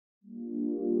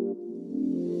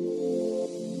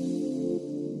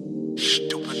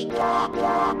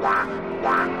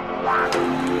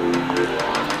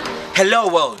Hello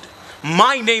world,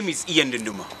 my name is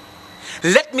Ndunduma.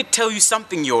 Let me tell you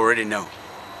something you already know.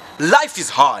 Life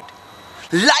is hard.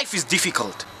 Life is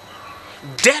difficult.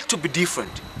 Dare to be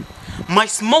different. My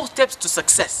small steps to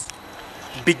success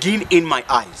begin in my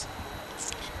eyes.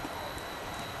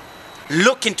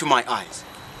 Look into my eyes.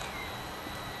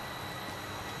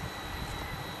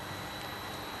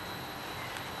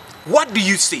 What do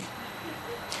you see?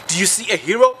 Do you see a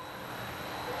hero?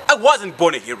 I wasn't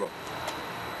born a hero.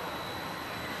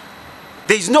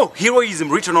 There is no heroism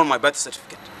written on my birth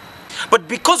certificate. But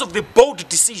because of the bold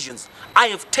decisions I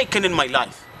have taken in my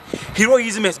life,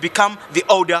 heroism has become the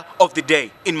order of the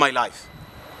day in my life.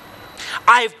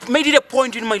 I have made it a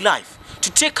point in my life to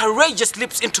take courageous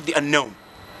leaps into the unknown,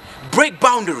 break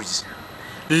boundaries,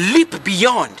 leap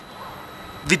beyond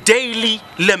the daily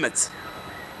limits,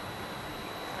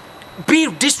 be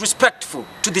disrespectful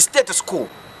to the status quo,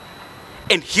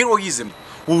 and heroism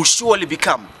will surely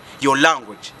become your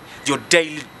language, your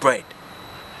daily bread.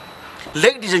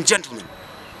 Ladies and gentlemen,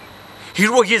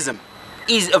 heroism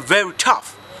is a very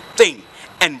tough thing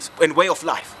and way of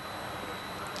life.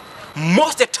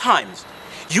 Most of the times,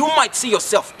 you might see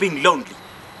yourself being lonely,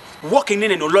 walking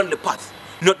in a lonely path,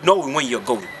 not knowing where you're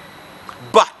going.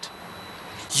 But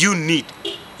you need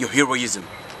your heroism.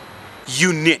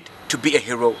 You need to be a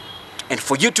hero. And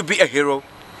for you to be a hero,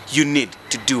 you need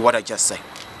to do what I just said.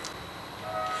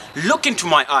 Look into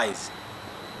my eyes.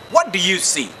 What do you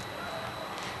see?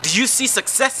 Do you see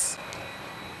success?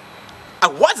 I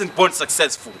wasn't born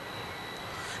successful.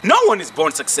 No one is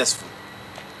born successful.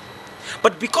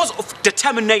 But because of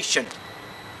determination,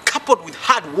 coupled with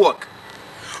hard work,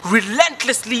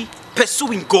 relentlessly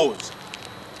pursuing goals,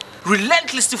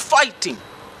 relentlessly fighting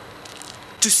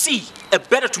to see a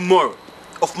better tomorrow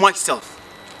of myself,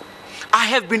 I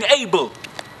have been able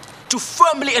to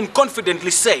firmly and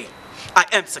confidently say I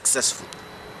am successful.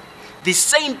 The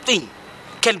same thing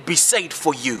can be said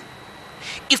for you.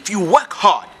 If you work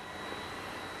hard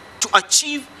to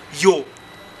achieve your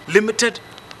limited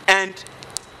and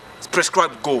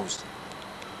prescribed goals,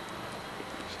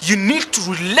 you need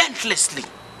to relentlessly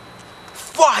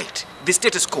fight the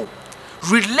status quo,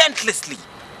 relentlessly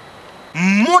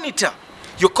monitor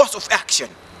your course of action.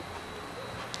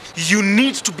 You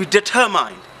need to be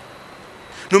determined.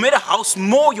 No matter how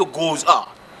small your goals are,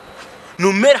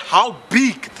 no matter how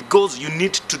big the goals you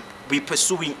need to be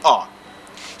pursuing are,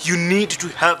 you need to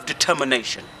have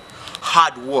determination,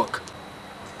 hard work,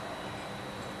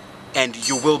 and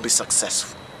you will be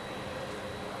successful.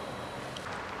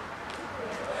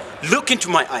 Look into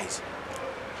my eyes.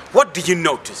 What do you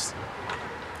notice?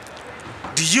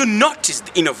 Do you notice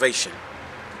the innovation?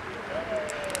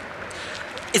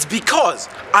 It's because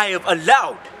I have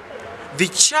allowed the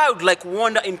childlike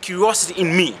wonder and curiosity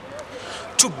in me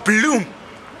to bloom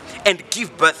and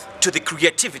give birth to the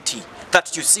creativity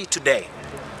that you see today.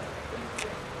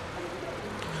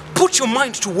 Put your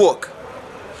mind to work.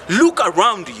 Look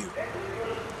around you.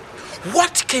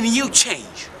 What can you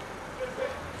change?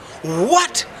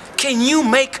 What can you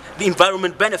make the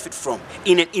environment benefit from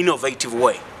in an innovative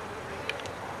way?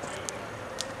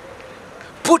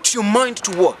 Put your mind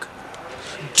to work.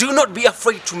 Do not be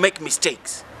afraid to make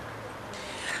mistakes.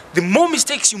 The more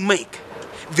mistakes you make,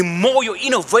 the more your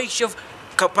innovative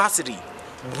capacity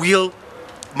will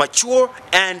mature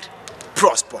and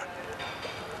prosper.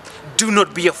 Do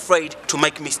not be afraid to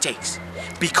make mistakes,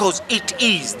 because it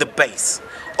is the base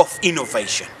of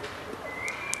innovation.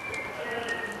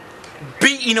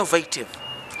 Be innovative.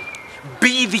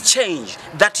 Be the change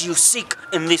that you seek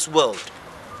in this world.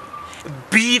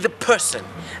 Be the person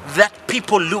that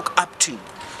people look up to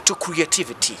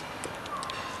creativity.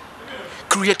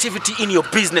 Creativity in your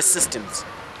business systems.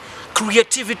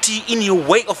 Creativity in your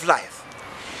way of life.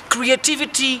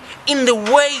 Creativity in the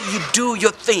way you do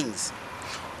your things.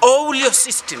 All your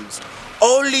systems,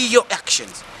 all your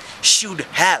actions should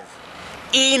have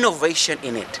innovation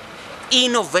in it.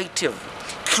 Innovative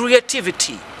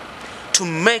creativity to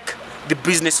make the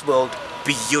business world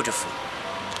beautiful.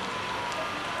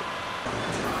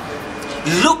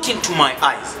 Look into my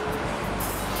eyes.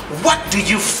 What do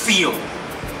you feel?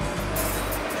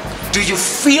 Do you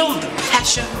feel the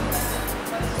passion?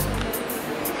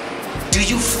 Do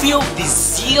you feel the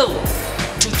zeal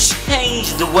to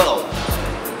change the world?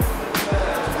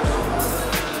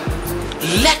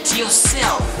 Let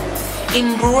yourself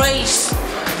embrace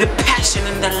the passion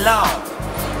and the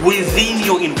love within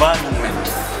your environment.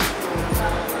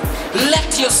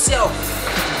 Let yourself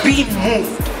be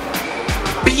moved,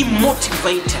 be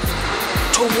motivated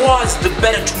towards the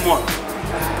better tomorrow.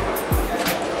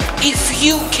 If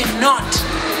you cannot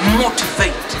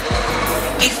motivate,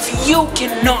 if you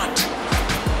cannot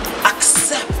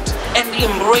accept and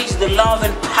embrace the love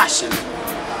and passion,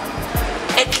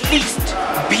 at least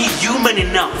be human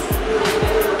enough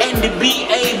and be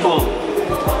able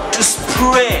to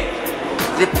spread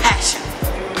the passion,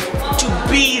 to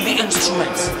be the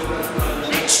instruments,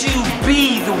 to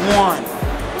be the one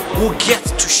who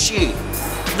gets to share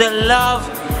the love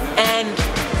and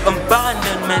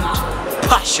abandonment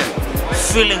passion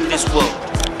filling this world.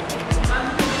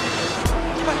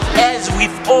 As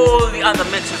with all the other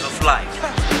matters of life,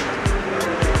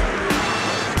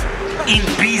 in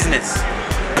business,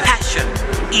 passion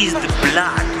is the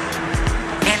blood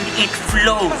and it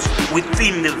flows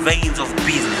within the veins of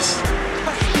business.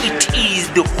 It is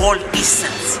the whole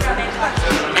essence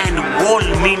and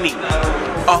whole meaning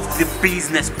of the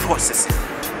business process.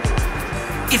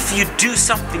 If you do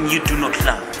something you do not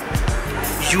love,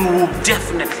 you will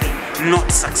definitely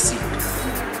not succeed.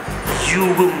 You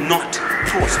will not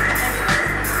prosper.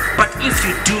 But if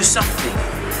you do something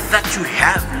that you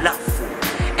have love for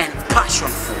and passion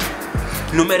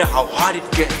for, no matter how hard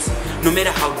it gets, no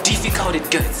matter how difficult it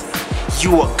gets,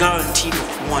 you are guaranteed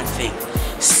of one thing: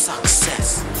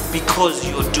 success, because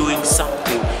you're doing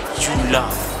something you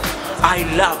love. I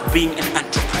love being an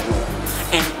entrepreneur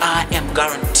and I am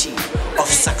guaranteed of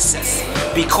success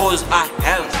because I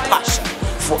have passion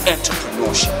for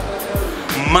entrepreneurship.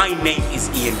 My name is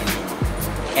Ndunduma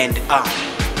and I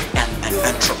am an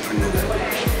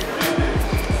entrepreneur.